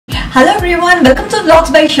Hello everyone, welcome to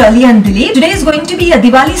Vlogs by Sherly and Dileep. Today is going to be a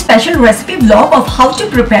Diwali special recipe vlog of how to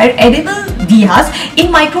prepare edible diyas in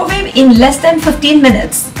microwave in less than 15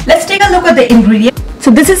 minutes. Let's take a look at the ingredients. So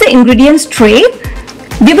this is the ingredients tray.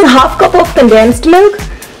 Give a half cup of condensed milk,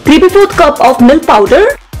 3/4 cup of milk powder,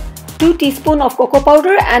 2 teaspoons of cocoa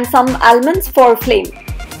powder and some almonds for flame.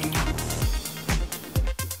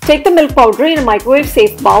 Take the milk powder in a microwave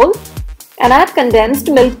safe bowl and add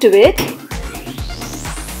condensed milk to it.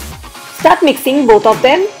 Start mixing both of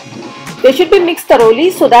them. They should be mixed thoroughly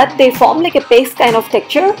so that they form like a paste kind of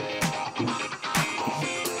texture.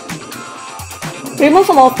 Remove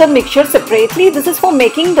some of the mixture separately. This is for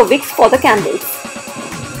making the wicks for the candles.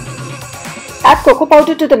 Add cocoa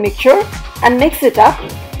powder to the mixture and mix it up.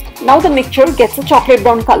 Now the mixture gets a chocolate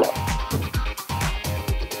brown color.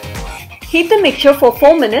 Heat the mixture for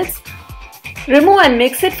 4 minutes. Remove and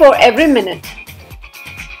mix it for every minute.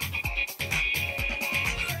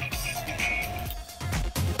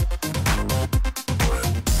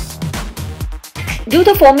 Do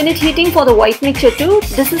the 4-minute heating for the white mixture too.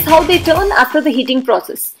 This is how they turn after the heating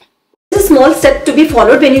process. This is a small step to be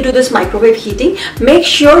followed when you do this microwave heating. Make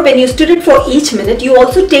sure when you stir it for each minute, you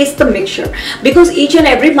also taste the mixture, because each and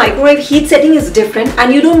every microwave heat setting is different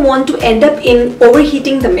and you don't want to end up in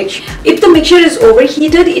overheating the mixture. If the mixture is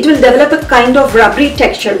overheated, it will develop a kind of rubbery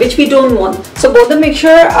texture which we don't want. So both the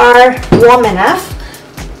mixture are warm enough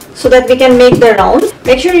so that we can make the rounds.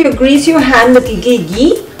 Make sure you grease your hand with little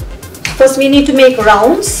ghee. First we need to make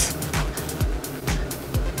rounds.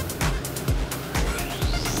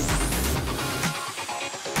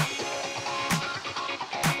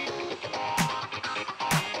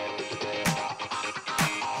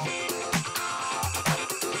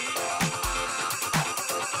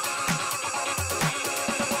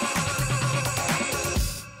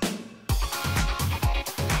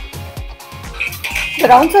 The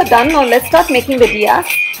rounds are done. Now let's start making the diyas.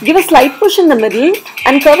 Give a slight push in the middle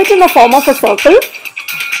and curve it in the form of a circle.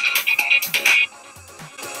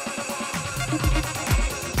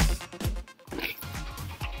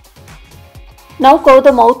 Now curve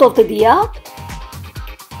the mouth of the diya.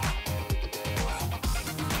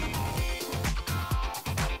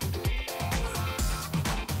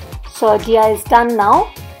 So diya is done now.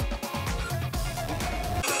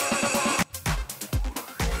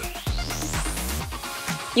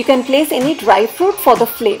 You can place any dry fruit for the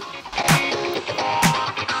flame.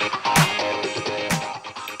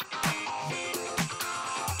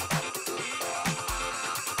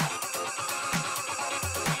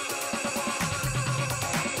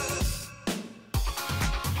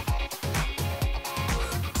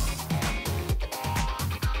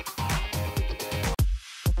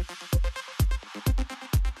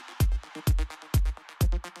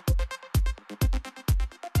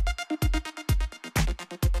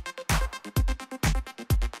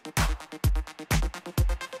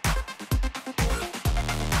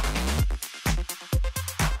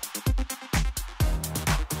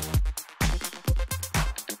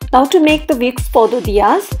 Now to make the wicks for the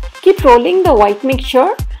diyas, keep rolling the white mixture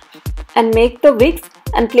and make the wicks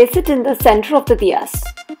and place it in the center of the diyas.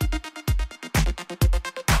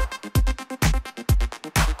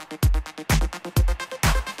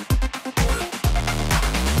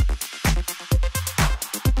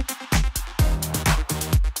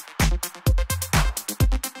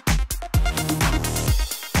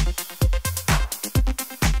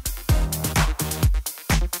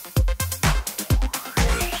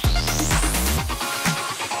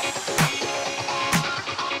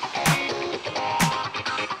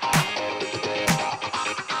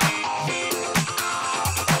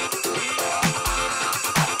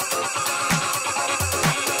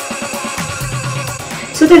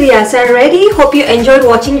 So the diyas are ready. Hope you enjoyed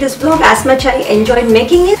watching this vlog as much I enjoyed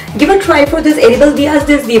making it. Give a try for this edible diyas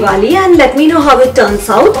this Diwali and let me know how it turns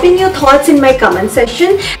out. Pin your thoughts in my comment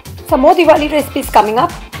section. Some more Diwali recipes coming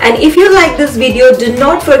up. And if you like this video, do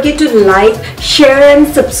not forget to like, share and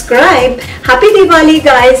subscribe. Happy Diwali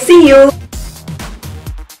guys. See you.